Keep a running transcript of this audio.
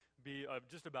be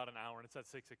just about an hour, and it's at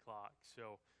 6 o'clock,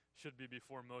 so should be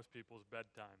before most people's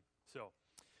bedtime. So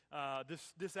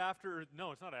this after,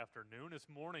 no, it's not afternoon, it's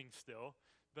morning still.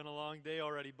 Been a long day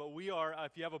already, but we are,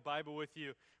 if you have a Bible with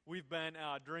you, we've been,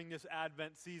 during this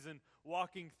Advent season,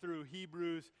 walking through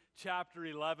Hebrews chapter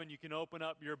 11. You can open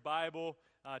up your Bible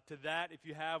to that if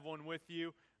you have one with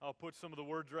you. I'll put some of the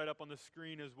words right up on the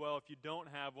screen as well if you don't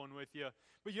have one with you.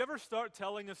 But you ever start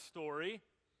telling a story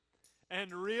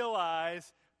and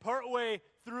realize partway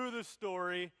through the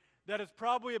story that it's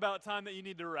probably about time that you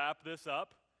need to wrap this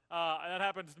up? That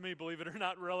happens to me, believe it or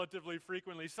not, relatively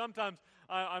frequently. Sometimes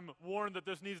I'm warned that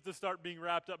this needs to start being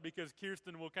wrapped up because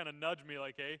Kirsten will kind of nudge me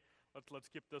like, hey, let's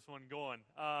keep this one going.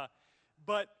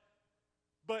 But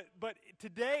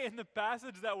today in the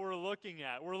passage that we're looking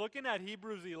at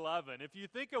Hebrews 11. If you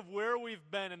think of where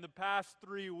we've been in the past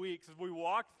 3 weeks as we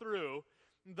walk through,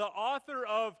 the author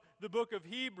of the book of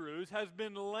Hebrews has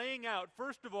been laying out,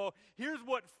 first of all, here's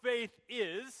what faith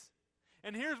is,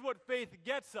 and here's what faith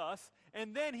gets us.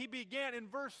 And then he began in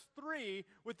verse 3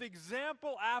 with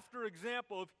example after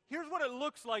example of here's what it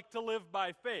looks like to live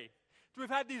by faith. So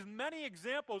we've had these many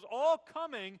examples all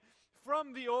coming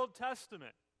from the Old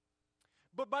Testament.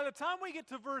 But by the time we get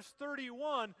to verse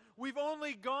 31, we've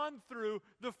only gone through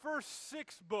the first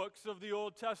 6 books of the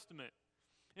Old Testament.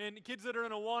 And kids that are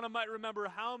in Awana might remember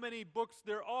how many books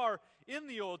there are in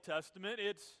the Old Testament.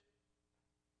 It's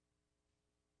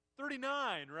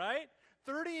 39, right?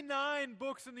 39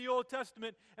 books in the Old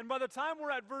Testament, and by the time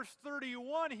we're at verse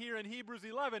 31 here in Hebrews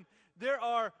 11, there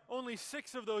are only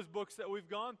 6 of those books that we've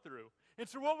gone through. And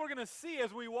so what we're going to see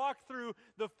as we walk through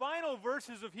the final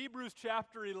verses of Hebrews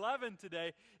chapter 11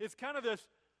 today is kind of this,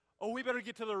 we better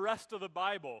get to the rest of the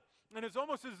Bible. And it's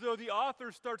almost as though the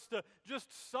author starts to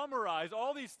just summarize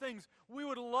all these things. We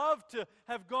would love to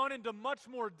have gone into much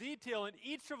more detail in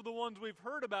each of the ones we've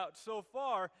heard about so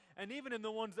far, and even in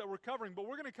the ones that we're covering. But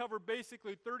we're going to cover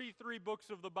basically 33 books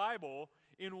of the Bible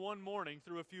in one morning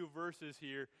through a few verses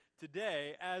here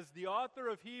today, as the author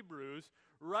of Hebrews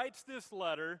writes this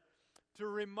letter to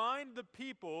remind the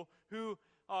people who,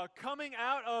 coming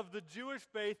out of the Jewish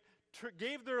faith,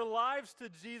 gave their lives to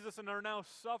Jesus and are now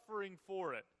suffering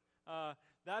for it.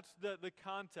 That's the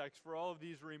context for all of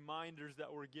these reminders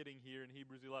that we're getting here in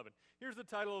Hebrews 11. Here's the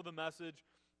title of the message: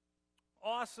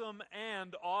 Awesome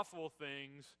and Awful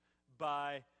Things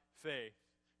by Faith.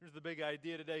 Here's the big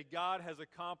idea today. God has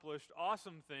accomplished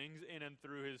awesome things in and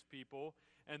through his people,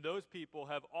 and those people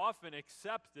have often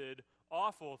accepted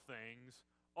awful things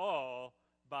all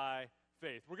by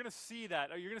faith. We're going to see that.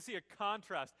 You're going to see a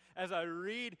contrast as I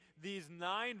read these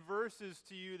 9 verses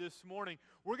to you this morning.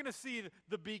 We're going to see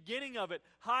the beginning of it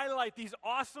highlight these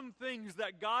awesome things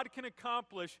that God can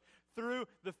accomplish through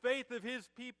the faith of his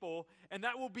people, and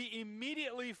that will be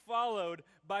immediately followed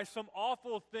by some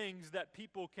awful things that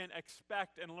people can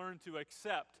expect and learn to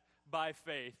accept by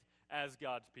faith as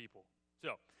God's people.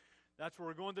 So, that's where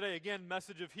we're going today. Again,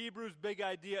 message of Hebrews, big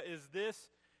idea is this: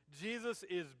 Jesus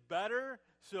is better,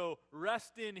 so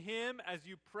rest in him as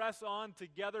you press on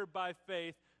together by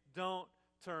faith. Don't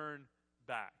turn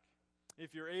back.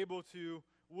 If you're able to,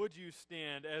 would you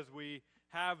stand as we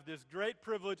have this great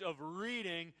privilege of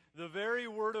reading the very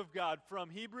Word of God from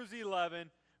Hebrews 11,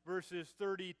 verses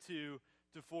 32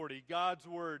 to 40. God's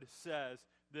Word says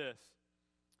this: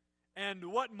 "And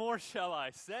what more shall I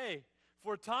say?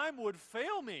 For time would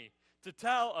fail me to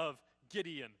tell of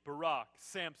Gideon, Barak,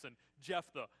 Samson,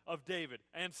 Jephthah, of David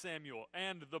and Samuel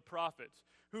and the prophets,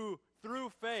 who through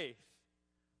faith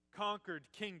conquered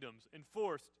kingdoms,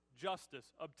 enforced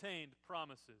justice, obtained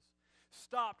promises,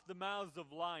 stopped the mouths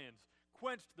of lions,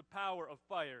 quenched the power of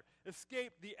fire,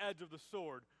 escaped the edge of the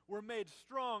sword, were made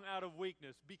strong out of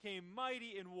weakness, became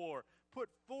mighty in war, put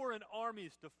foreign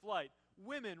armies to flight.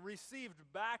 Women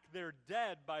received back their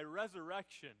dead by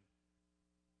resurrection.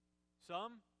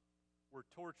 Some were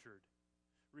tortured,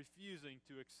 refusing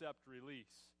to accept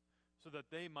release, so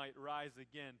that they might rise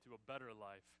again to a better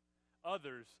life.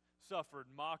 Others suffered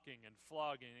mocking and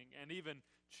flogging and even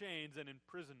chains and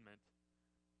imprisonment.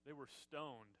 They were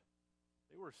stoned.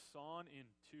 They were sawn in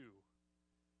two.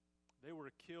 They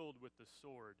were killed with the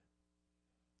sword.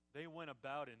 They went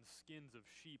about in skins of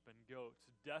sheep and goats,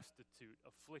 destitute,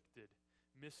 afflicted,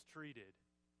 mistreated,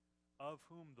 of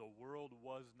whom the world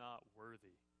was not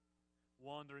worthy,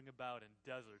 wandering about in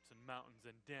deserts and mountains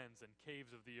and dens and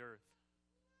caves of the earth.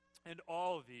 And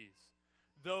all these,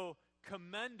 though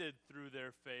commended through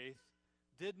their faith,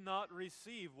 did not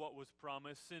receive what was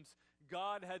promised, since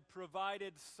God had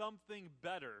provided something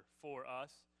better for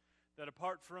us, that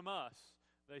apart from us,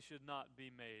 they should not be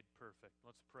made perfect."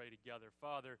 Let's pray together.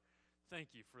 Father,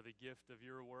 thank you for the gift of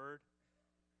your word.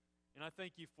 And I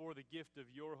thank you for the gift of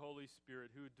your Holy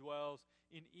Spirit who dwells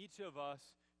in each of us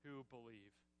who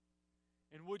believe.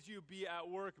 And would you be at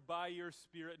work by your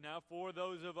Spirit now for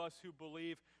those of us who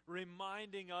believe,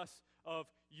 reminding us of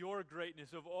your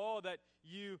greatness, of all that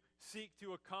you seek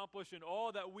to accomplish and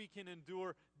all that we can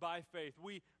endure by faith.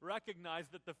 We recognize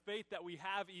that the faith that we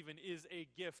have even is a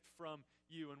gift from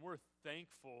you, and we're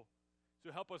thankful.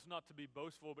 So help us not to be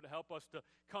boastful, but help us to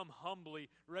come humbly,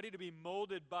 ready to be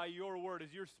molded by your word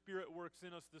as your Spirit works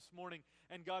in us this morning.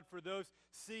 And God, for those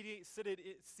seated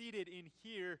in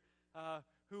here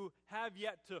who have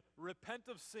yet to repent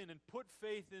of sin and put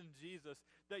faith in Jesus,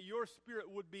 that your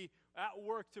Spirit would be at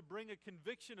work to bring a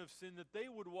conviction of sin, that they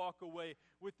would walk away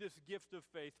with this gift of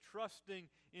faith, trusting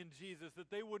in Jesus,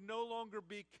 that they would no longer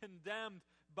be condemned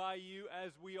by you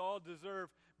as we all deserve,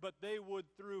 but they would,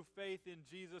 through faith in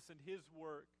Jesus and his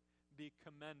work, be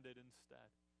commended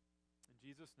instead. In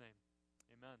Jesus' name,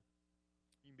 amen.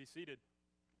 You can be seated.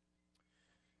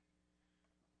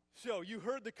 So, you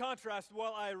heard the contrast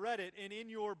while I read it, and in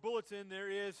your bulletin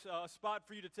there is a spot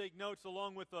for you to take notes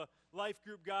along with a life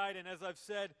group guide. And as I've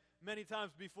said many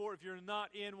times before, if you're not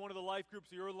in one of the life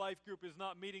groups or your life group is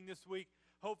not meeting this week,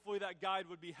 hopefully that guide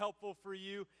would be helpful for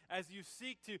you as you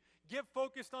seek to get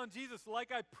focused on Jesus.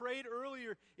 Like I prayed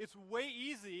earlier, it's way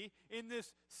easy in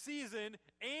this season,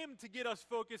 aim to get us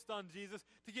focused on Jesus,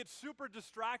 to get super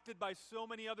distracted by so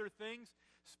many other things.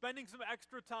 Spending some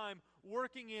extra time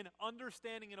working in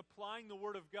understanding and applying the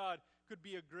Word of God could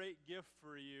be a great gift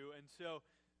for you. And so,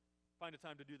 find a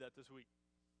time to do that this week.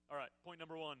 All right, point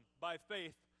number 1. By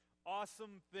faith,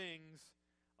 awesome things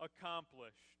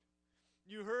accomplished.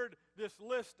 You heard this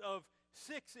list of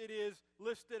 6, it is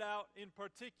listed out in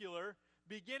particular,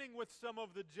 beginning with some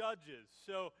of the judges.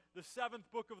 So, the 7th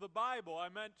book of the Bible, I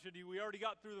mentioned we already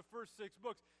got through the first 6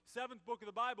 books. 7th book of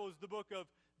the Bible is the book of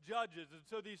Judges. And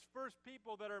so these first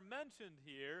people that are mentioned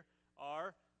here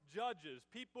are judges.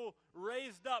 People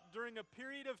raised up during a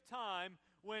period of time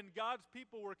when God's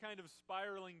people were kind of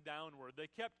spiraling downward. They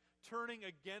kept turning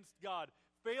against God,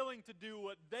 failing to do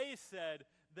what they said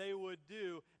they would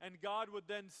do, and God would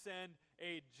then send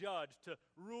a judge to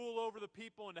rule over the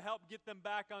people and to help get them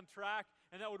back on track,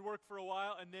 and that would work for a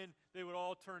while, and then they would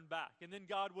all turn back. And then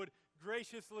God would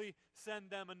graciously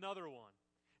send them another one.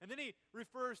 And then he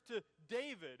refers to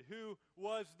David, who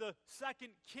was the second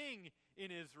king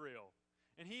in Israel.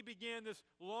 And he began this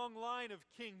long line of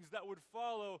kings that would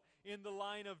follow in the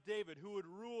line of David, who would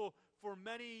rule for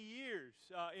many years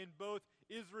in both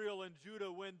Israel and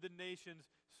Judah when the nations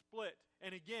split.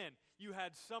 And again, you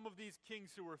had some of these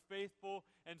kings who were faithful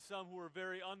and some who were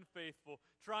very unfaithful,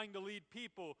 trying to lead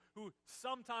people who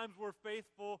sometimes were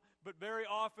faithful but very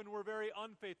often were very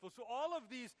unfaithful. So all of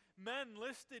these men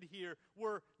listed here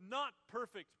were not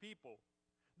perfect people.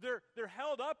 They're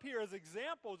held up here as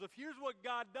examples of here's what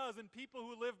God does in people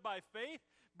who live by faith.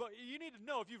 But you need to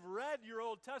know, if you've read your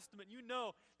Old Testament, you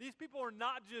know these people are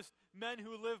not just men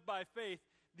who live by faith.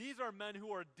 These are men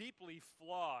who are deeply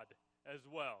flawed as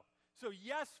well. So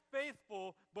yes,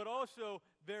 faithful, but also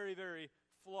very, very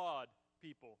flawed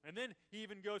people. And then he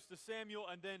even goes to Samuel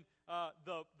and then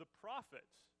the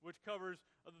prophets, which covers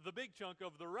the big chunk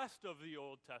of the rest of the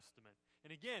Old Testament.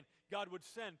 And again, God would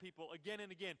send people again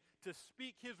and again to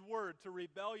speak his word to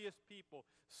rebellious people.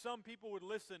 Some people would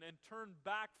listen and turn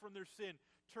back from their sin,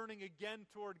 turning again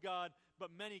toward God, but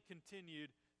many continued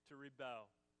to rebel.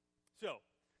 So,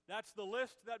 that's the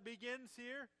list that begins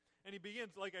here. And he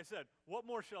begins, like I said, what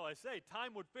more shall I say?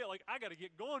 Time would fail. Like, I got to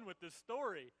get going with this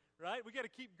story, right? We got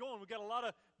to keep going. We got a lot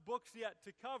of books yet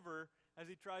to cover as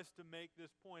he tries to make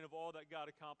this point of all that God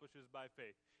accomplishes by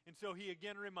faith. And so he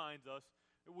again reminds us,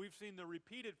 we've seen the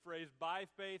repeated phrase, by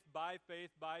faith, by faith,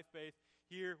 by faith.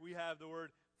 Here we have the word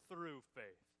through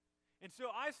faith. And so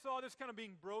I saw this kind of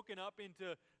being broken up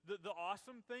into the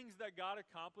awesome things that God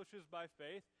accomplishes by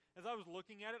faith. As I was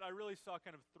looking at it, I really saw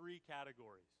kind of 3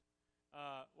 categories.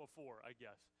 4, I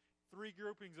guess. 3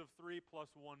 groupings of 3 plus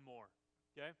 1 more.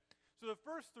 Okay? So the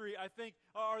first 3, I think,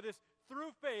 are this: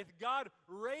 through faith, God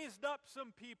raised up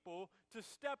some people to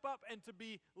step up and to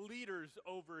be leaders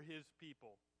over his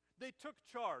people. They took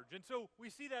charge. And so we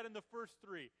see that in the first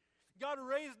 3. God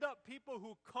raised up people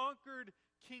who conquered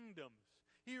kingdoms.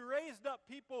 He raised up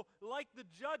people like the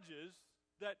judges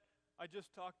that I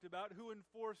just talked about who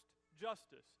enforced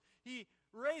justice. He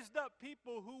raised up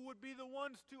people who would be the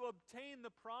ones to obtain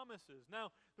the promises. Now,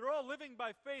 they're all living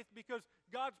by faith because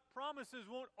God's promises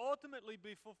won't ultimately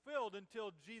be fulfilled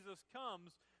until Jesus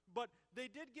comes, but they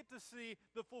did get to see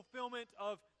the fulfillment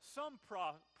of some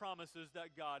promises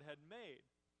that God had made.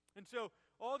 And so,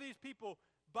 all these people,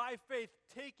 by faith,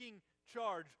 taking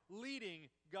charge, leading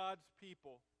God's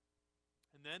people.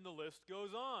 And then the list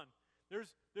goes on.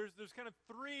 There's kind of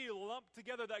three lumped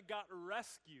together that got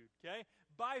rescued, okay?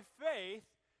 By faith,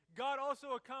 God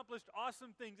also accomplished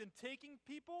awesome things in taking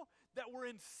people that were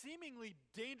in seemingly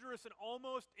dangerous and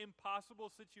almost impossible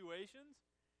situations,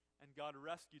 and God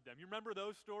rescued them. You remember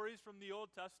those stories from the Old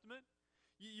Testament?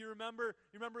 You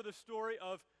remember the story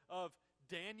of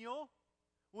Daniel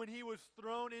when he was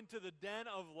thrown into the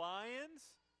den of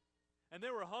lions? And they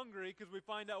were hungry because we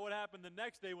find out what happened the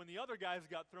next day when the other guys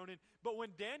got thrown in. But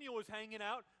when Daniel was hanging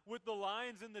out with the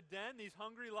lions in the den, these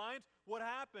hungry lions, what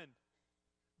happened?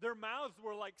 Their mouths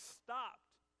were like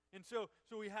stopped. And so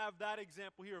we have that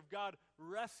example here of God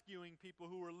rescuing people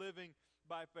who were living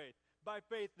by faith. By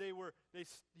faith,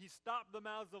 he stopped the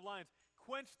mouths of lions,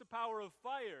 quenched the power of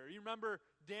fire. You remember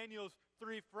Daniel's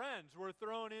 3 friends were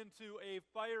thrown into a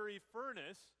fiery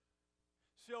furnace,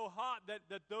 so hot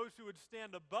that those who would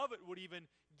stand above it would even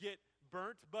get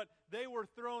burnt, but they were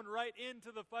thrown right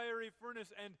into the fiery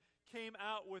furnace and came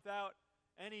out without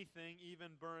anything even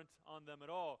burnt on them at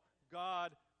all.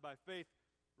 God, by faith,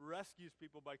 rescues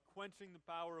people by quenching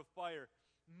the power of fire.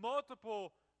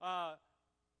 Multiple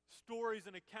stories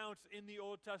and accounts in the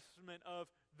Old Testament of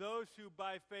those who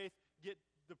by faith get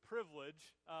the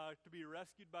privilege to be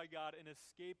rescued by God and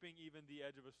escaping even the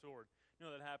edge of a sword. We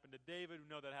know that happened to David. We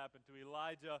know that happened to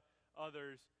Elijah,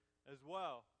 others as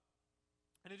well.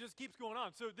 And it just keeps going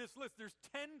on. So this list, there's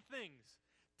 10 things,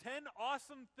 10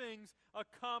 awesome things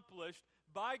accomplished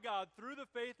by God through the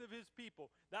faith of his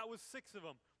people. That was 6 of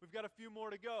them. We've got a few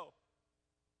more to go.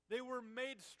 They were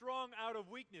made strong out of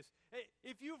weakness.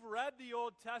 If you've read the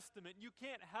Old Testament, you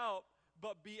can't help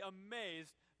but be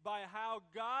amazed by how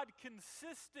God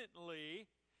consistently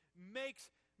make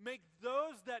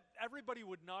those that everybody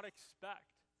would not expect,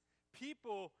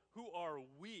 people who are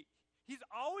weak. He's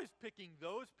always picking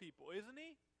those people, isn't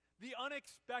he? The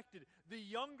unexpected, the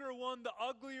younger one, the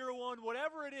uglier one,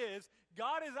 whatever it is,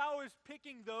 God is always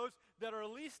picking those that are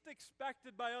least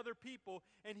expected by other people,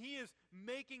 and he is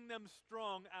making them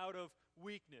strong out of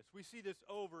weakness. We see this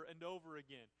over and over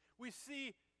again. We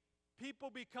see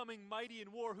people becoming mighty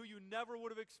in war who you never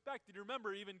would have expected.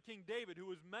 Remember even King David, who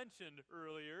was mentioned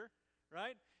earlier,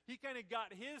 right? He kind of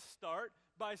got his start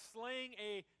by slaying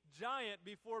a giant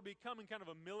before becoming kind of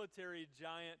a military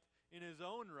giant in his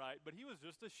own right. But he was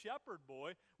just a shepherd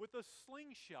boy with a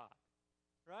slingshot,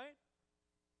 right?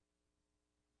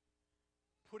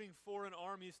 Putting foreign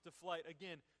armies to flight.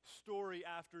 Again, story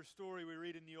after story we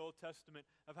read in the Old Testament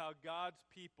of how God's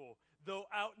people, though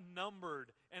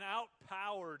outnumbered and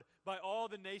outpowered by all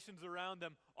the nations around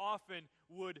them, often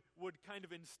would kind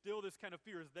of instill this kind of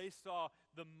fear as they saw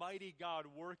the mighty God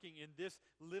working in this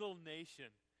little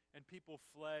nation, and people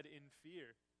fled in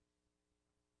fear.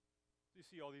 You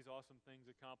see all these awesome things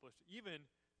accomplished. Even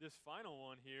this final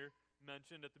one here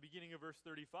mentioned at the beginning of verse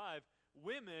 35,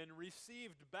 women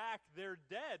received back their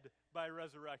dead by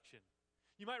resurrection.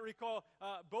 You might recall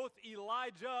both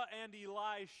Elijah and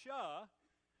Elisha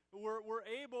were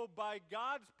able, by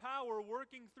God's power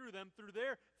working through them, through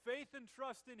their faith and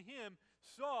trust in him,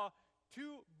 saw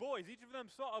 2 boys. Each of them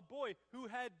saw a boy who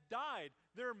had died.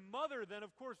 Their mother then,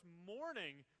 of course,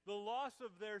 mourning the loss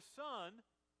of their son,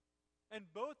 and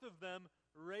both of them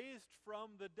raised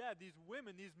from the dead. These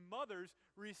women, these mothers,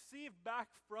 received back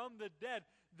from the dead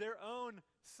their own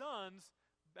sons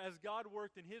as God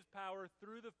worked in his power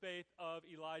through the faith of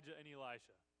Elijah and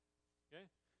Elisha. Okay?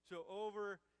 So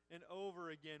over and over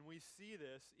again, we see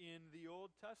this in the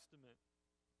Old Testament.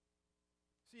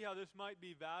 See how this might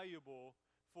be valuable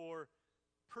for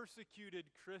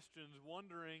persecuted Christians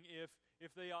wondering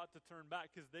if they ought to turn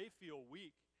back because they feel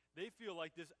weak. They feel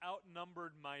like this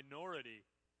outnumbered minority.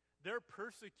 They're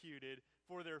persecuted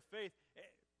for their faith.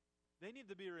 They need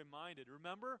to be reminded.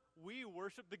 Remember, we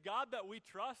worship the God that we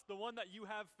trust, the one that you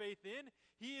have faith in.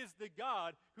 He is the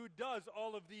God who does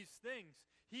all of these things.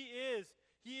 He is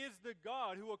the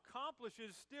God who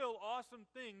accomplishes still awesome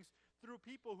things through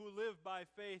people who live by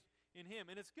faith in him.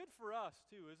 And it's good for us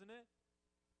too, isn't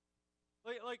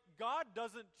it? Like God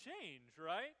doesn't change,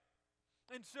 right?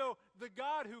 And so the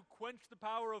God who quenched the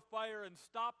power of fire and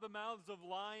stopped the mouths of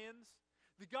lions,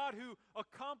 the God who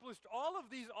accomplished all of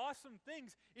these awesome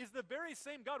things, is the very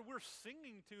same God we're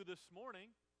singing to this morning.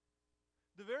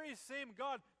 The very same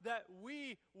God that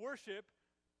we worship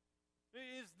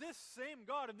is this same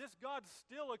God, and this God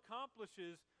still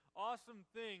accomplishes awesome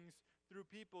things through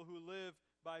people who live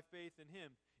by faith in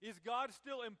him. Is God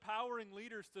still empowering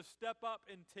leaders to step up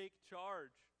and take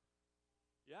charge?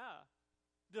 Yeah.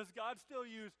 Does God still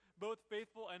use both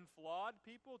faithful and flawed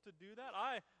people to do that?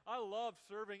 I love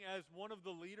serving as one of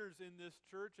the leaders in this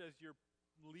church, as your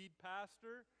lead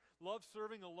pastor. Love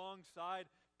serving alongside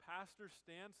Pastor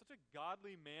Stan, such a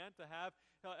godly man to have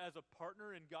as a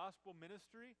partner in gospel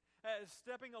ministry,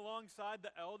 stepping alongside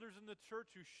the elders in the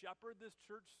church who shepherd this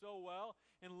church so well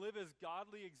and live as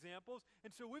godly examples.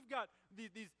 And so we've got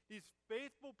these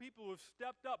faithful people who have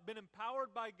stepped up, been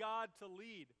empowered by God to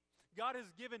lead. God has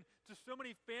given to so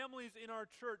many families in our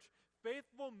church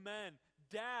faithful men,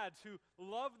 dads who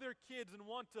love their kids and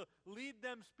want to lead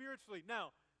them spiritually.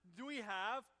 Now, do we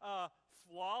have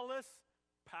flawless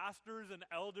pastors and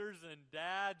elders and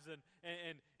dads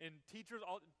and teachers?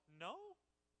 No.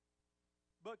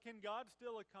 But can God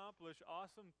still accomplish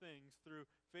awesome things through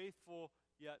faithful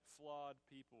yet flawed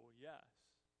people? Yes.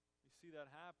 We see that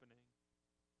happening.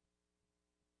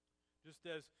 Just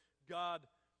as God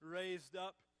raised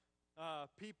up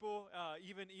people,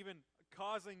 even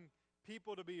causing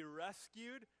people to be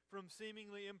rescued from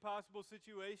seemingly impossible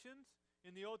situations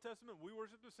in the Old Testament, we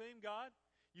worship the same God.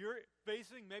 You're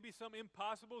facing maybe some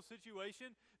impossible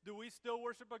situation. Do we still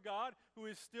worship a God who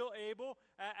is still able,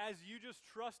 as you just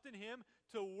trust in Him,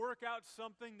 to work out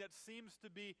something that seems to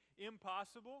be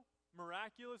impossible,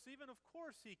 miraculous even? Of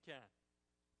course He can,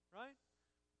 right?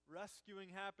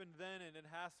 Rescuing happened then and it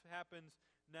happens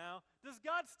now. Does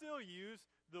God still use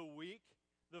the weak,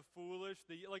 the foolish,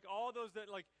 all those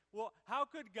that well, how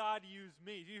could God use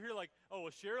me? You hear oh,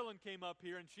 well, Sherilyn came up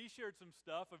here and she shared some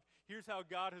stuff of here's how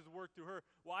God has worked through her.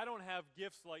 Well, I don't have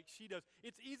gifts like she does.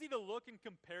 It's easy to look and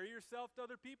compare yourself to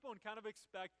other people and kind of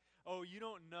expect, oh, you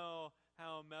don't know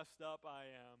how messed up I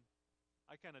am.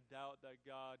 I kind of doubt that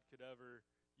God could ever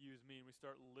use me. And we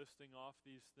start listing off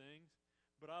these things.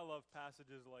 But I love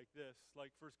passages like this,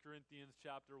 like 1 Corinthians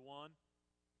chapter 1.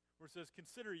 Where it says,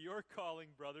 consider your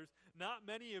calling, brothers. Not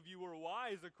many of you were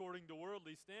wise according to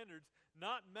worldly standards.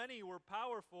 Not many were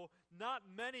powerful. Not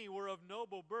many were of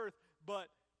noble birth.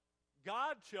 But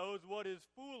God chose what is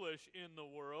foolish in the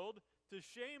world to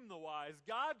shame the wise.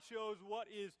 God chose what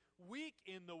is weak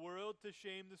in the world to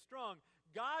shame the strong.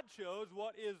 God chose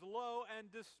what is low and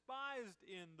despised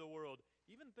in the world,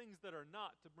 even things that are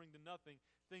not, to bring to nothing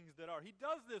things that are. He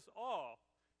does this all.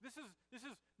 This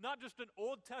is not just an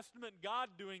Old Testament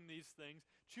God doing these things,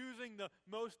 choosing the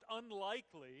most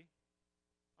unlikely.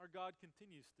 Our God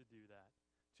continues to do that,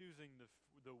 choosing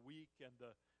the weak and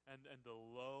the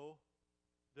low,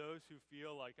 those who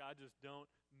feel like I just don't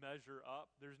measure up.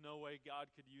 There's no way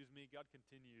God could use me. God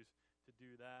continues to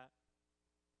do that.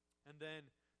 And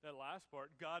then that last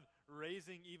part, God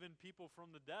raising even people from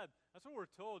the dead. That's what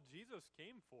we're told Jesus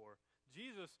came for.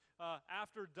 Jesus,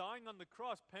 after dying on the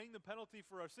cross, paying the penalty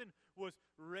for our sin, was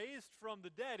raised from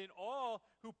the dead. And all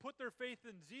who put their faith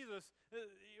in Jesus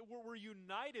were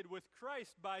united with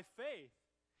Christ by faith.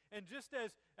 And just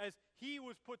as He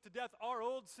was put to death, our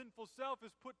old sinful self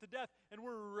is put to death, and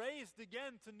we're raised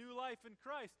again to new life in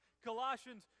Christ.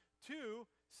 Colossians 2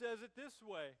 says it this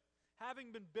way,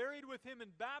 having been buried with Him in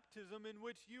baptism, in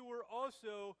which you were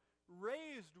also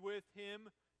raised with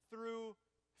Him through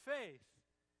faith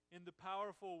in the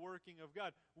powerful working of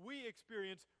God. We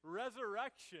experience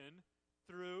resurrection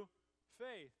through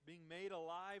faith, being made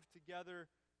alive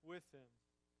together with Him.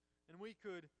 And we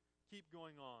could keep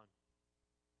going on.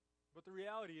 But the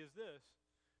reality is this: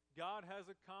 God has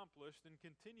accomplished and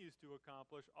continues to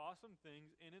accomplish awesome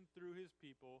things in and through His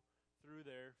people through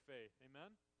their faith.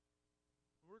 Amen?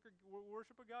 We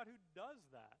worship a God who does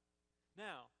that.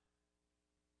 Now,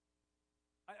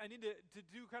 I need to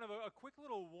do kind of a quick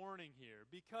little warning here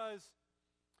because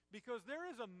there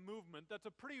is a movement that's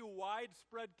a pretty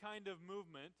widespread kind of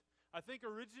movement, I think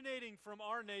originating from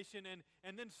our nation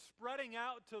and then spreading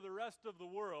out to the rest of the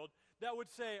world, that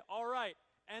would say, all right,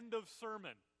 end of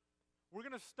sermon. We're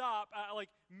going to stop at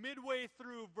midway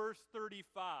through verse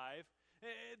 35.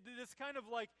 It's kind of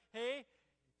like, hey,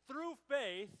 through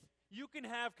faith, you can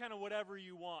have kind of whatever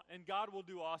you want, and God will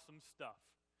do awesome stuff.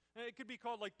 It could be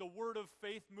called the word of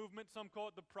faith movement. Some call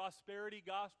it the prosperity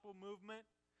gospel movement.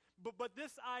 But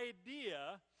this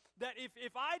idea that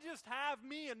if I just have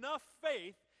me enough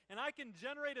faith and I can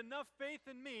generate enough faith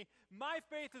in me, my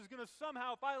faith is going to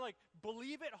somehow, if I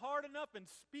believe it hard enough and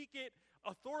speak it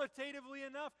authoritatively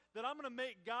enough, that I'm going to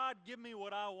make God give me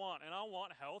what I want. And I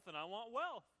want health and I want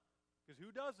wealth. Because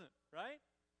who doesn't, right?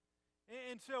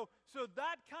 And so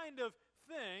that kind of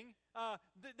thing,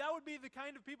 that would be the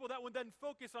kind of people that would then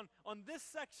focus on this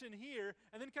section here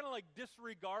and then kind of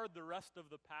disregard the rest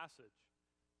of the passage,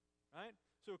 right?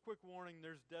 So a quick warning,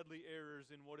 there's deadly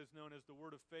errors in what is known as the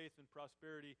word of faith and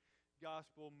prosperity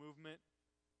gospel movement.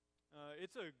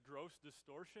 It's a gross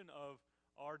distortion of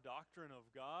our doctrine of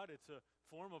God. It's a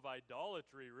form of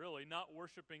idolatry, really, not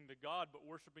worshiping the God, but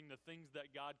worshiping the things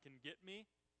that God can get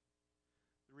me.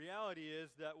 The reality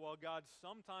is that while God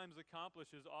sometimes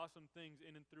accomplishes awesome things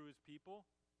in and through his people,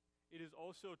 it is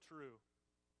also true.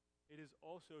 It is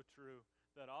also true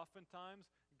that oftentimes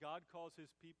God calls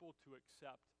his people to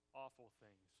accept awful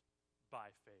things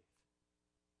by faith.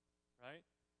 Right?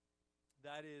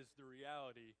 That is the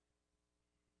reality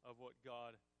of what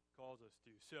God calls us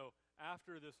to. So,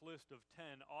 after this list of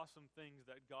 10 awesome things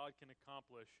that God can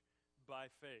accomplish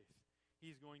by faith,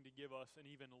 he's going to give us an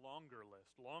even longer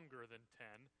list. Longer than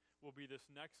 10 will be this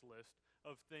next list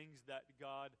of things that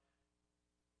God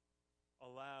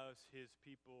allows his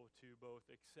people to both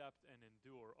accept and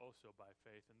endure also by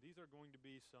faith. And these are going to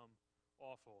be some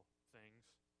awful things.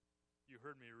 You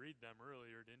heard me read them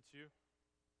earlier, didn't you?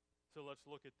 So let's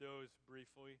look at those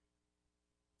briefly.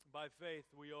 By faith,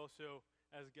 we also,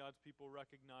 as God's people,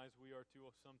 recognize we are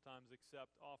to sometimes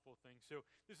accept awful things. So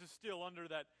this is still under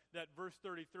that verse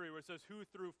 33 where it says, who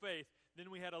through faith.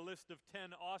 Then we had a list of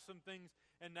 10 awesome things,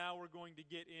 and now we're going to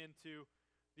get into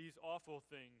these awful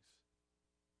things.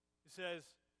 It says,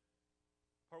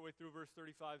 partway through verse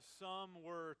 35, some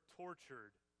were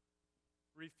tortured,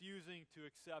 refusing to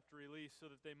accept release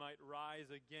so that they might rise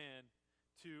again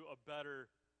to a better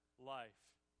life.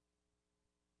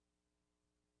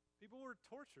 People were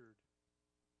tortured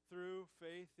through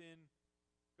faith in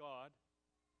God.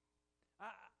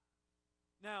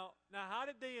 Now, how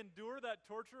did they endure that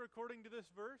torture according to this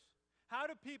verse? How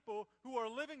do people who are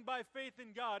living by faith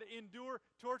in God endure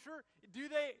torture? Do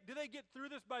they get through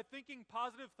this by thinking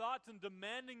positive thoughts and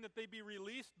demanding that they be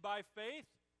released by faith?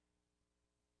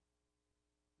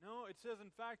 No, it says in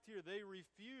fact here they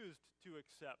refused to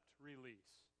accept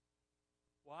release.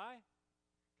 Why?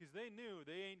 Because they knew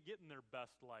they ain't getting their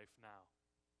best life now.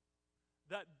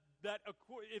 That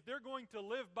if they're going to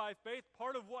live by faith,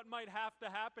 part of what might have to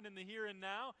happen in the here and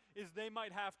now is they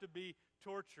might have to be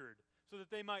tortured so that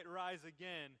they might rise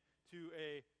again to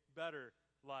a better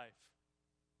life.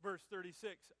 Verse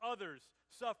 36, others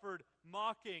suffered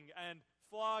mocking and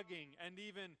flogging and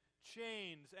even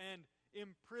chains and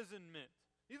imprisonment.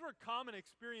 These were common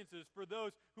experiences for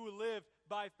those who lived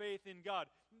by faith in God.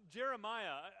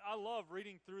 Jeremiah, I love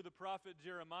reading through the prophet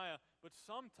Jeremiah, but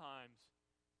sometimes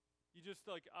you just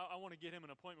I want to get him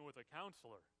an appointment with a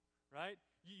counselor, right?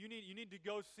 You need to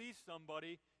go see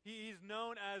somebody. He's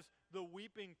known as the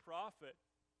weeping prophet,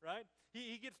 right?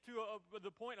 He gets to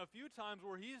the point a few times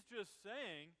where he's just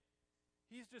saying,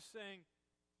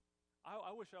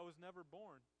 I wish I was never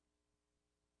born.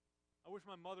 I wish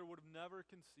my mother would have never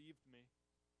conceived me.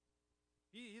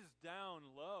 He's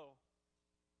down low.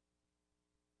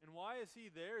 And why is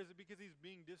he there? Is it because he's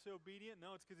being disobedient?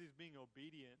 No, it's because he's being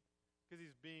obedient. Because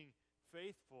he's being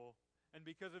faithful. And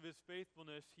because of his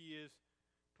faithfulness, he is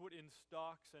put in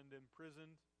stocks and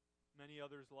imprisoned. Many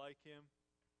others like him.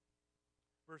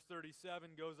 Verse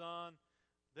 37 goes on.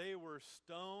 They were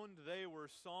stoned. They were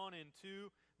sawn in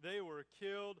two. They were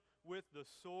killed with the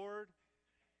sword.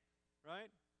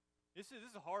 Right? This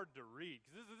is hard to read.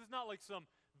 Because this is not like some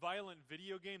violent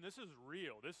video game. This is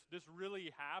real. This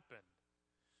really happened.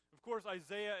 Of course,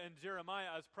 Isaiah and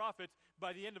Jeremiah as prophets,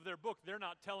 by the end of their book, they're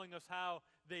not telling us how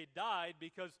they died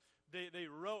because they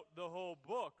wrote the whole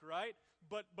book, right?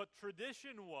 But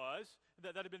tradition was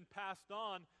that had been passed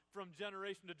on from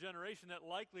generation to generation, that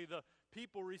likely the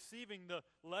people receiving the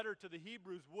letter to the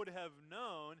Hebrews would have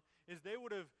known, is they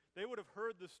would have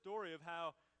heard the story of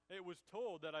how it was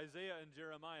told that Isaiah and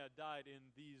Jeremiah died in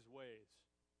these ways.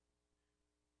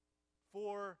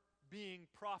 For being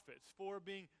prophets, for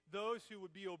being those who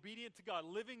would be obedient to God,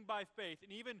 living by faith.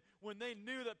 And even when they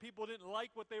knew that people didn't like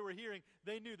what they were hearing,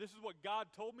 they knew this is what God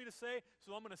told me to say,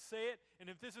 so I'm going to say it. And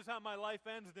if this is how my life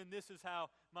ends, then this is how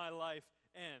my life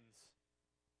ends.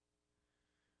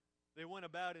 They went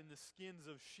about in the skins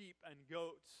of sheep and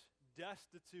goats,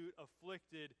 destitute,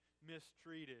 afflicted,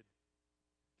 mistreated.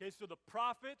 Okay, so the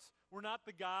prophets were not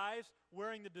the guys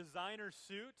wearing the designer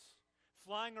suits,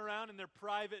 flying around in their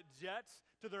private jets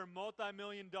to their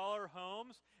multi-million-dollar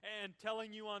homes and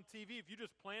telling you on TV, if you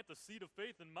just plant the seed of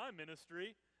faith in my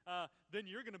ministry, then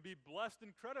you're going to be blessed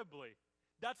incredibly.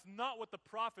 That's not what the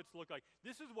prophets look like.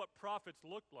 This is what prophets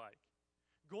looked like.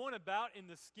 Going about in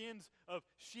the skins of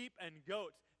sheep and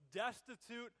goats,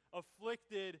 destitute,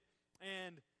 afflicted,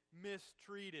 and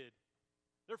mistreated.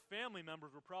 Their family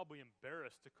members were probably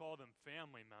embarrassed to call them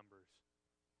family members,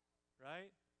 right?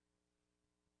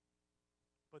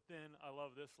 But then I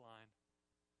love this line,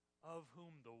 of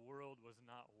whom the world was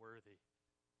not worthy.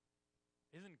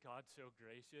 Isn't God so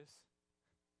gracious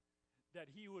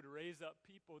that he would raise up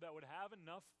people that would have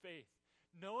enough faith,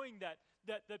 knowing that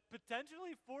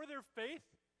potentially for their faith,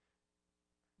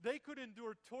 They could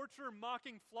endure torture,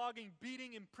 mocking, flogging,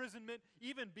 beating, imprisonment,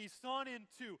 even be sawn in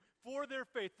two for their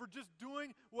faith, for just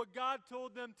doing what God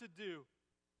told them to do.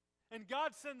 And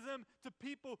God sends them to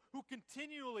people who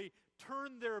continually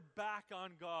turn their back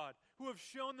on God, who have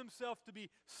shown themselves to be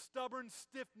stubborn,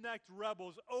 stiff-necked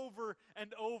rebels over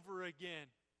and over again.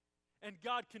 And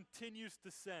God continues to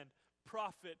send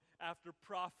prophet after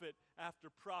prophet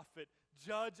after prophet,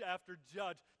 judge after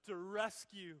judge, to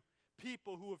rescue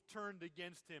people who have turned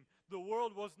against him. The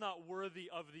world was not worthy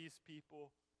of these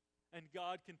people, and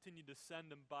God continued to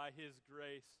send them by his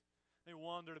grace. They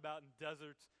wandered about in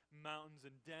deserts, mountains,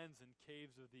 and dens and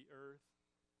caves of the earth.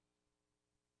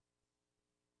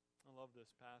 I love this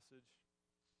passage.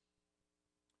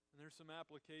 And there's some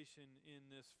application in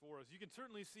this for us. You can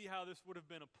certainly see how this would have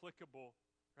been applicable,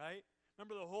 right?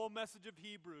 Remember the whole message of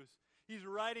Hebrews. He's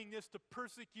writing this to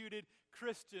persecuted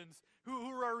Christians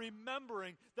who are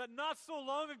remembering that not so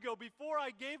long ago, before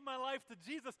I gave my life to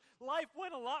Jesus, life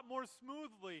went a lot more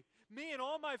smoothly. Me and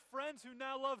all my friends who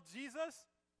now love Jesus,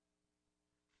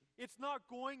 it's not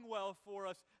going well for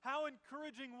us. How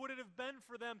encouraging would it have been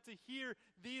for them to hear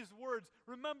these words?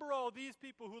 Remember all these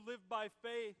people who lived by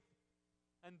faith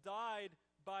and died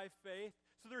by faith.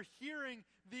 So they're hearing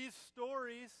these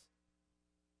stories.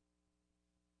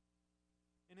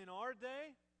 And in our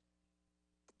day,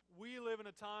 we live in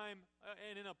a time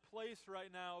and in a place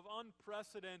right now of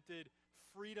unprecedented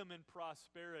freedom and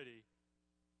prosperity.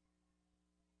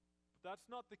 But that's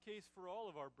not the case for all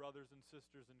of our brothers and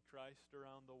sisters in Christ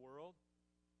around the world.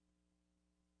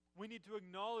 We need to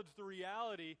acknowledge the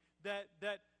reality that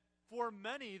for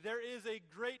many there is a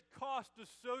great cost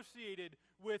associated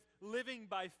with living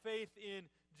by faith in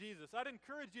Jesus. I'd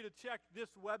encourage you to check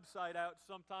this website out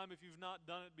sometime if you've not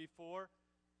done it before.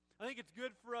 I think it's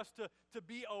good for us to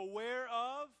be aware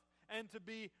of and to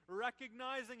be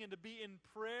recognizing and to be in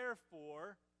prayer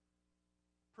for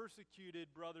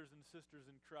persecuted brothers and sisters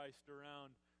in Christ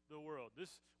around the world.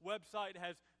 This website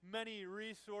has many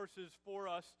resources for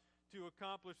us to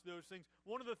accomplish those things.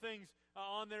 One of the things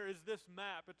on there is this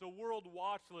map. It's a world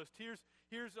watch list.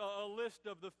 Here's a list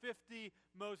of the 50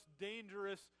 most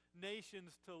dangerous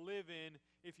nations to live in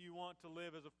if you want to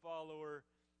live as a follower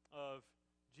of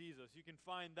Jesus. You can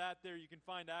find that there. You can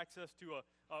find access to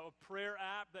a prayer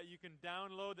app that you can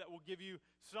download that will give you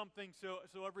something so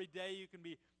every day you can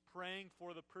be praying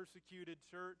for the persecuted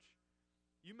church.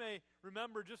 You may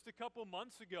remember just a couple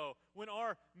months ago when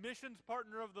our missions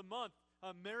partner of the month,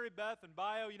 Mary Beth and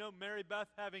Bio, Mary Beth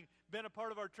having been a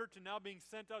part of our church and now being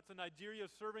sent out to Nigeria,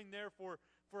 serving there for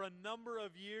a number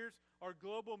of years, our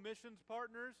global missions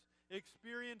partners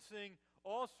experiencing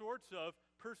all sorts of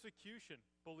persecution.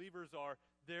 Believers are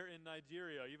there in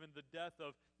Nigeria, even the death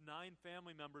of 9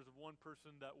 family members of one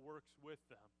person that works with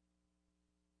them.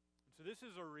 And so this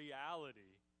is a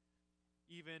reality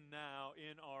even now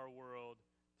in our world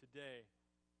today.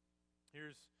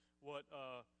 Here's what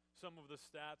some of the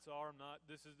stats are.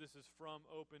 This is from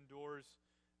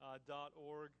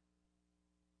opendoors.org.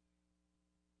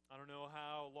 I don't know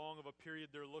how long of a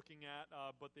period they're looking at,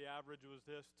 but the average was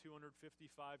this: 255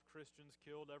 Christians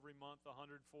killed every month,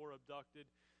 104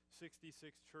 abducted, 66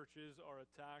 churches are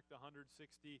attacked, 160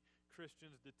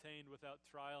 Christians detained without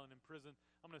trial and imprisoned.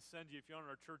 I'm going to send you, if you're on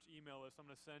our church email list,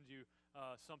 I'm going to send you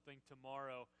something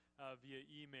tomorrow via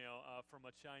email from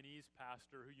a Chinese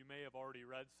pastor who you may have already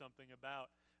read something about,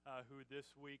 who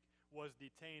this week was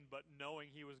detained, but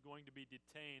knowing he was going to be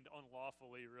detained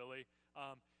unlawfully, really,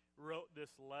 wrote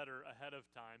this letter ahead of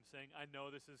time saying, I know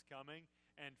this is coming,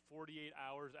 and 48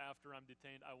 hours after I'm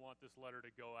detained, I want this letter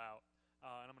to go out.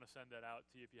 And I'm going to send that out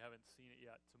to you if you haven't seen it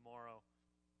yet tomorrow.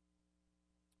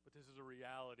 But this is a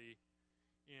reality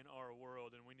in our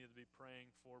world, and we need to be praying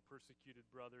for persecuted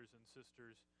brothers and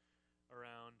sisters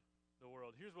around the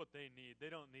world. Here's what they need.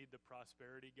 They don't need the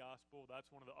prosperity gospel.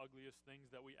 That's one of the ugliest things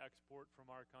that we export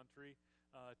from our country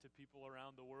to people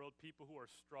around the world. People who are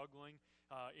struggling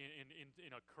in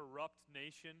a corrupt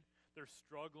nation. They're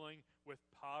struggling with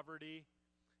poverty.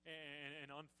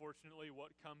 And unfortunately,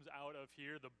 what comes out of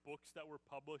here, the books that we're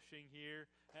publishing here,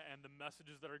 and the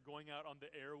messages that are going out on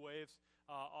the airwaves,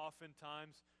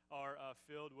 oftentimes are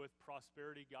filled with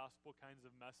prosperity gospel kinds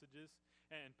of messages.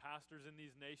 And pastors in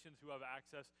these nations who have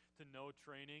access to no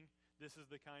training, this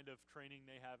is the kind of training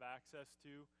they have access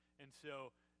to. And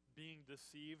so being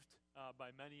deceived by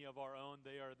many of our own,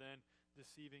 they are then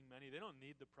deceiving many. They don't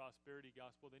need the prosperity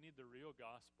gospel. They need the real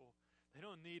gospel. They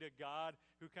don't need a God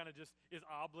who kind of just is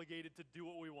obligated to do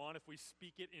what we want if we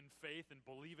speak it in faith and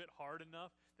believe it hard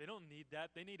enough. They don't need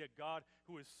that. They need a God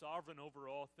who is sovereign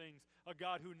over all things, a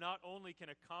God who not only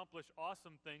can accomplish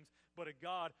awesome things, but a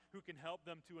God who can help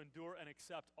them to endure and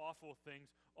accept awful things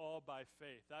all by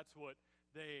faith. That's what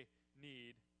they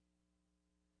need.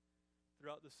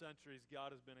 Throughout the centuries,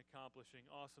 God has been accomplishing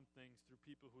awesome things through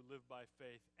people who live by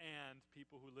faith, and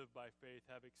people who live by faith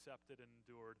have accepted and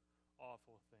endured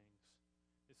awful things.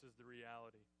 This is the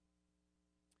reality.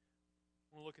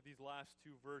 I want to look at these last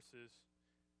two verses.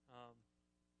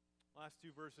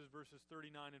 Verses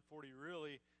 39 and 40,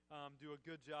 really do a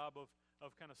good job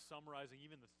of kind of summarizing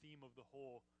even the theme of the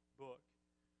whole book.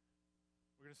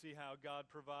 We're going to see how God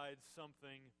provides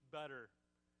something better.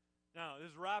 Now,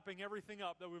 this is wrapping everything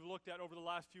up that we've looked at over the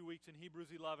last few weeks in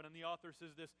Hebrews 11, and the author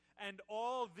says this, and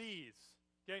all these,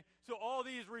 okay? So all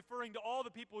these referring to all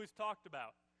the people he's talked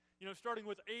about. You know, starting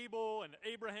with Abel and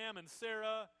Abraham and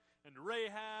Sarah and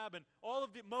Rahab and all of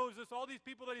Moses, all these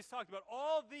people that he's talked about,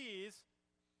 all these,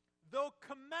 though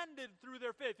commended through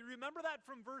their faith. You remember that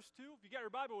from verse 2? If you got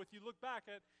your Bible with you, look back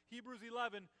at Hebrews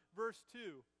 11, verse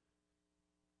 2.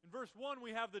 In verse 1,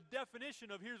 we have the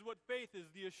definition of here's what faith is,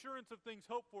 the assurance of things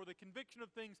hoped for, the conviction of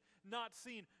things not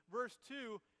seen. Verse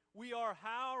 2,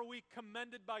 how are we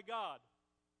commended by God?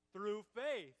 Through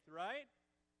faith, right?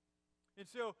 And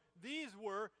so these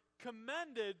were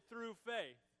commended through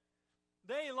faith.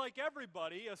 They, like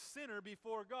everybody, a sinner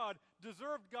before God,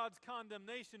 deserved God's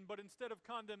condemnation, but instead of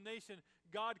condemnation,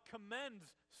 God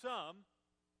commends some,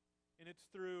 and it's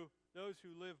through those who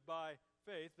live by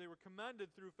faith. They were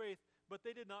commended through faith, but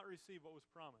they did not receive what was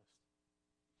promised.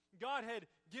 God had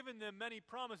given them many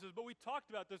promises, but we talked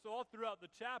about this all throughout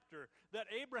the chapter, that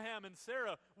Abraham and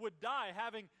Sarah would die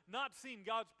having not seen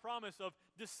God's promise of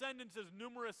descendants as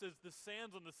numerous as the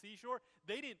sands on the seashore.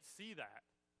 They didn't see that.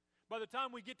 By the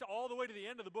time we get to all the way to the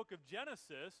end of the book of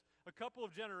Genesis, a couple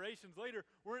of generations later,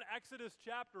 we're in Exodus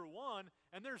chapter 1,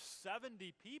 and there's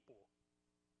 70 people,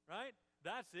 right?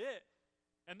 That's it.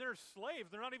 And they're slaves.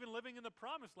 They're not even living in the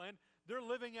promised land. They're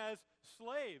living as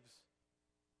slaves.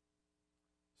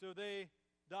 So they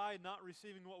died not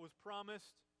receiving what was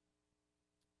promised,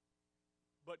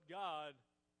 but God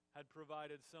had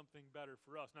provided something better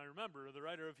for us. Now remember, the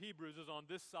writer of Hebrews is on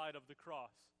this side of the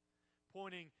cross,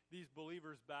 pointing these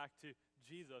believers back to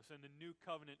Jesus and the new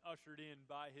covenant ushered in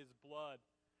by his blood,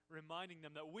 reminding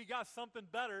them that we got something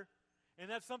better, and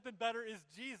that something better is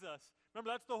Jesus. Remember,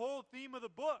 that's the whole theme of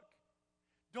the book.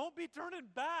 Don't be turning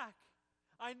back.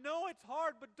 I know it's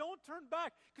hard, but don't turn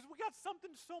back, because we got something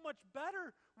so much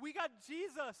better. We got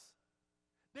Jesus.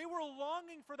 They were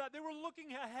longing for that. They were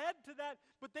looking ahead to that,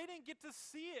 but they didn't get to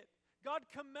see it. God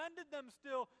commended them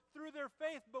still through their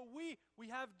faith, but we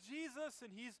have Jesus, and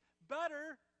he's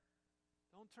better.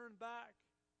 Don't turn back.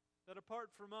 That apart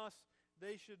from us,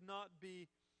 they should not be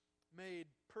made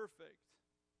perfect.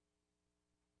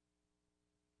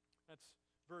 That's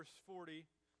verse 40.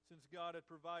 Since God had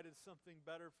provided something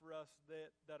better for us,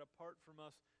 that apart from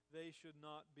us, they should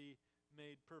not be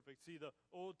made perfect. See, the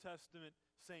Old Testament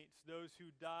saints, those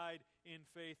who died in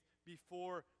faith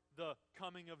before the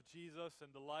coming of Jesus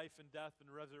and the life and death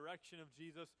and resurrection of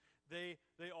Jesus, they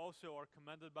also are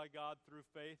commended by God through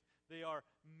faith. They are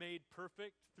made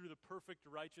perfect through the perfect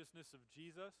righteousness of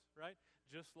Jesus, right?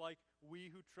 Just like we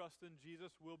who trust in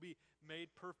Jesus will be made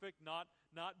perfect, not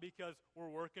because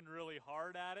we're working really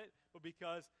hard at it, but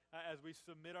because as we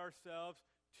submit ourselves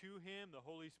to him, the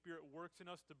Holy Spirit works in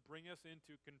us to bring us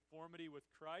into conformity with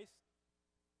Christ,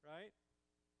 right?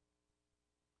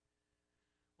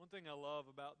 One thing I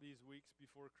love about these weeks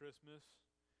before Christmas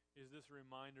is this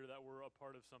reminder that we're a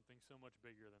part of something so much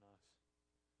bigger than us.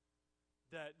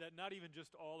 That not even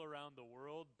just all around the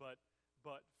world, but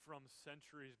from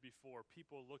centuries before,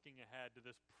 people looking ahead to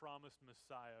this promised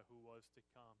Messiah who was to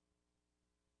come.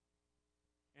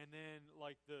 And then,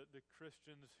 like the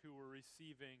Christians who were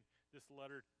receiving this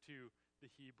letter to the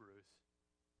Hebrews.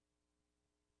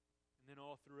 And then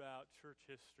all throughout church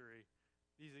history,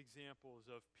 these examples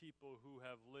of people who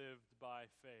have lived by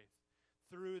faith.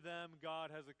 Through them, God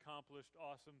has accomplished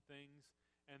awesome things,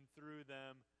 and through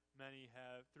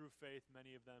faith,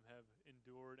 many of them have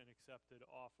endured and accepted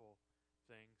awful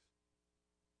things.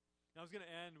 Now, I was going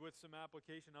to end with some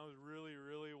application. I was really,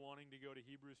 really wanting to go to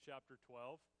Hebrews chapter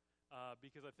 12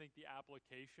 because I think the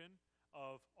application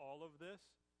of all of this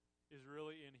is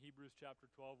really in Hebrews chapter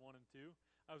 12, 1 and 2.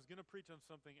 I was going to preach on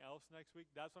something else next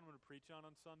week. That's what I'm going to preach on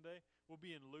Sunday. We'll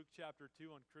be in Luke chapter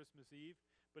 2 on Christmas Eve.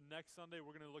 But next Sunday,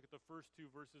 we're going to look at the first two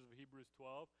verses of Hebrews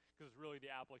 12 because it's really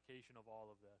the application of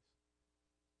all of this.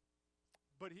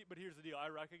 But here's the deal. I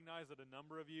recognize that a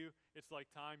number of you, it's like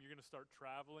time, you're going to start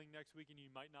traveling next week and you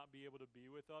might not be able to be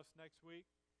with us next week.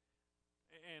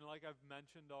 And like I've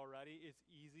mentioned already, it's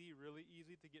easy, really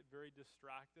easy to get very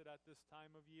distracted at this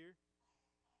time of year.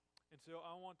 And so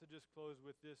I want to just close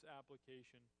with this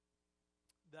application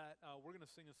that we're going to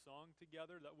sing a song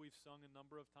together that we've sung a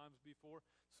number of times before,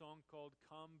 a song called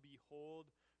Come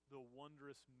Behold the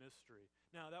Wondrous Mystery.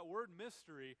 Now that word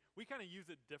mystery, we kind of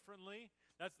use it differently.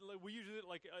 We use it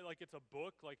like it's a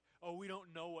book, like, oh, we don't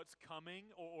know what's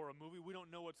coming, or a movie, we don't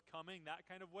know what's coming, that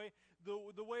kind of way.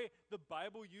 The way the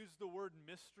Bible used the word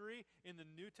mystery in the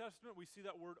New Testament, we see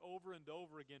that word over and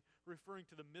over again, referring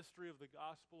to the mystery of the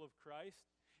gospel of Christ.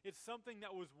 It's something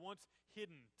that was once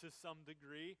hidden to some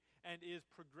degree and is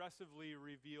progressively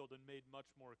revealed and made much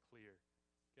more clear,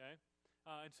 okay?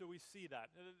 And so we see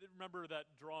that. Remember that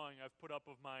drawing I've put up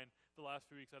of mine the last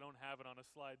few weeks. I don't have it on a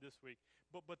slide this week.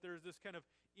 But there's this kind of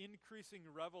increasing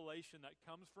revelation that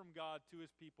comes from God to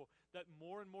his people that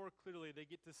more and more clearly they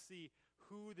get to see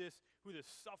who this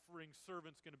suffering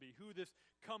servant's going to be, who this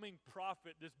coming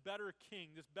prophet, this better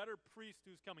king, this better priest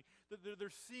who's coming. They're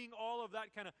seeing all of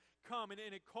that kind of come, and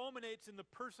it culminates in the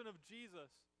person of Jesus,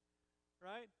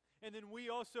 right? And then we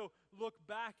also look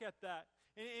back at that.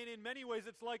 And in many ways,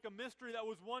 it's like a mystery that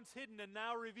was once hidden and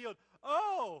now revealed.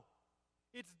 Oh,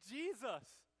 it's Jesus,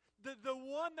 the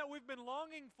one that we've been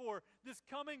longing for, this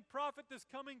coming prophet, this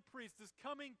coming priest, this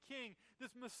coming king,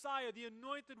 this Messiah, the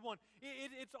anointed one.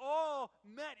 It's all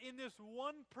met in this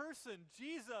one person,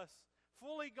 Jesus,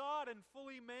 fully God and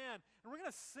fully man. And we're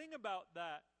going to sing about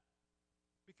that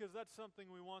because that's something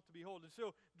we want to behold. And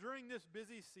so during this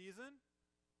busy season,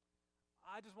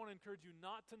 I just want to encourage you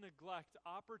not to neglect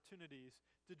opportunities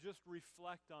to just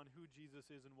reflect on who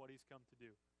Jesus is and what he's come to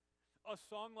do. A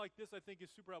song like this, I think, is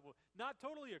super helpful. Not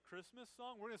totally a Christmas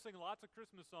song. We're going to sing lots of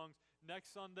Christmas songs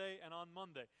next Sunday and on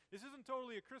Monday. This isn't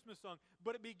totally a Christmas song,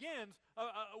 but it begins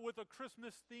with a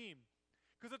Christmas theme.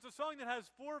 Because it's a song that has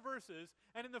 4 verses,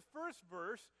 and in the first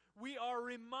verse, we are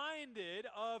reminded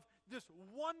of this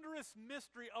wondrous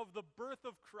mystery of the birth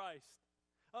of Christ,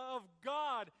 of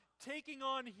God taking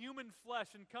on human flesh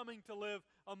and coming to live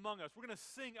among us. We're going to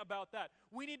sing about that.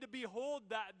 We need to behold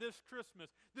that this Christmas,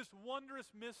 this wondrous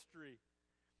mystery.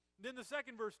 Then the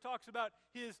second verse talks about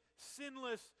his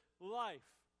sinless life.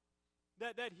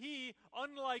 That he,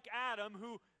 unlike Adam,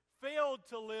 who failed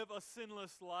to live a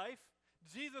sinless life,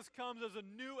 Jesus comes as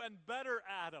a new and better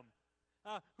Adam,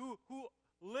 who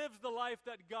lives the life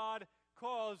that God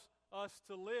calls us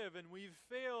to live, and we've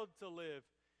failed to live.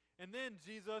 And then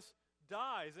Jesus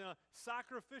dies in a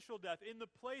sacrificial death in the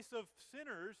place of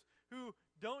sinners who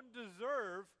don't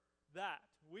deserve that.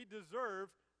 We deserve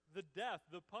the death,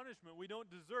 the punishment. We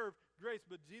don't deserve grace,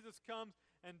 but Jesus comes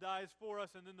and dies for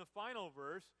us. And then the final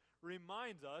verse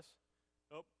reminds us,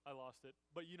 oh, I lost it,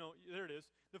 but there it is.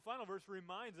 The final verse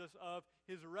reminds us of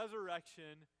his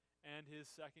resurrection and his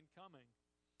second coming.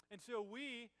 And so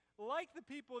we, like the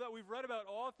people that we've read about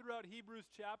all throughout Hebrews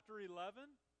chapter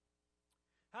 11,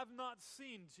 have not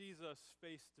seen Jesus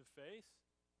face to face.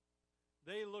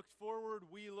 They looked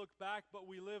forward, we look back, but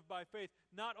we live by faith.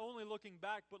 Not only looking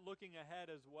back, but looking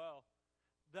ahead as well.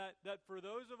 That for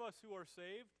those of us who are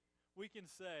saved, we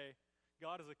can say,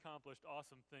 God has accomplished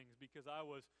awesome things because I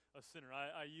was a sinner.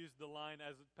 I used the line,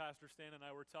 as Pastor Stan and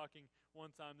I were talking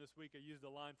one time this week, I used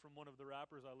a line from one of the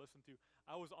rappers I listened to.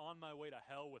 I was on my way to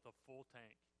hell with a full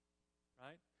tank,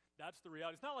 right? That's the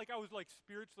reality. It's not like I was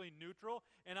spiritually neutral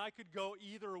and I could go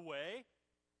either way.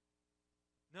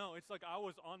 No, it's like I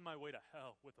was on my way to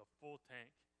hell with a full tank.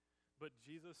 But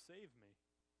Jesus saved me.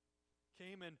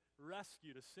 Came and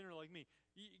rescued a sinner like me.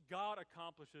 God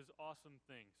accomplishes awesome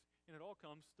things. And it all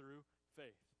comes through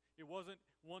faith. It wasn't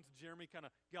once Jeremy kind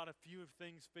of got a few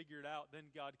things figured out,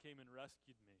 then God came and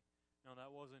rescued me. No,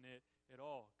 that wasn't it at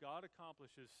all. God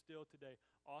accomplishes still today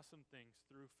awesome things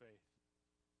through faith.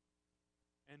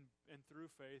 And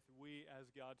through faith, we as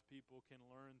God's people can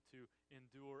learn to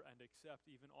endure and accept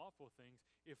even awful things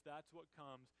if that's what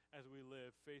comes as we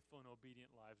live faithful and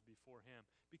obedient lives before him.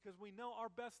 Because we know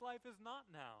our best life is not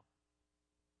now.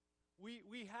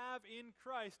 We have in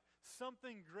Christ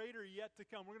something greater yet to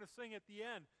come. We're going to sing at the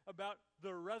end about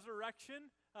the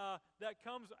resurrection that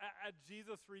comes at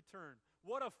Jesus' return.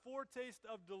 What a foretaste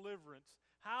of deliverance.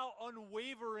 How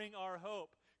unwavering our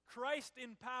hope. Christ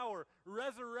in power,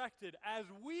 resurrected as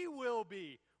we will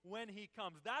be when he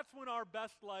comes. That's when our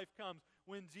best life comes,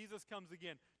 when Jesus comes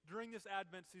again. During this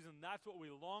Advent season, that's what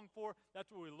we long for, that's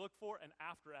what we look for, and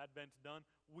after Advent's done,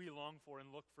 we long for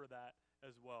and look for that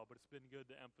as well. But it's been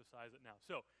good to emphasize it now.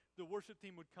 So, the worship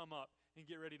team would come up and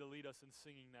get ready to lead us in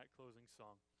singing that closing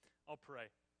song. I'll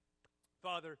pray.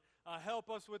 Father, help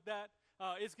us with that.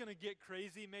 It's going to get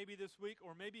crazy maybe this week,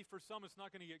 or maybe for some it's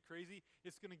not going to get crazy.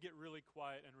 It's going to get really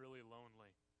quiet and really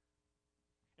lonely.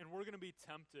 And we're going to be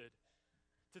tempted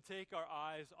to take our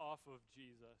eyes off of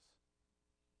Jesus.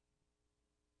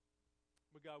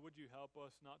 But God, would you help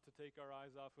us not to take our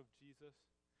eyes off of Jesus?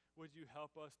 Would you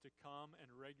help us to come and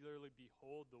regularly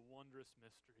behold the wondrous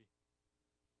mystery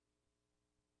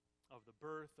of the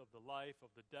birth, of the life,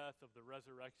 of the death, of the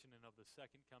resurrection, and of the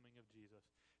second coming of Jesus?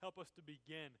 Help us to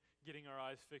begin getting our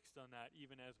eyes fixed on that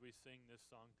even as we sing this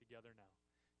song together now.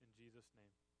 In Jesus'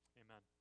 name, amen.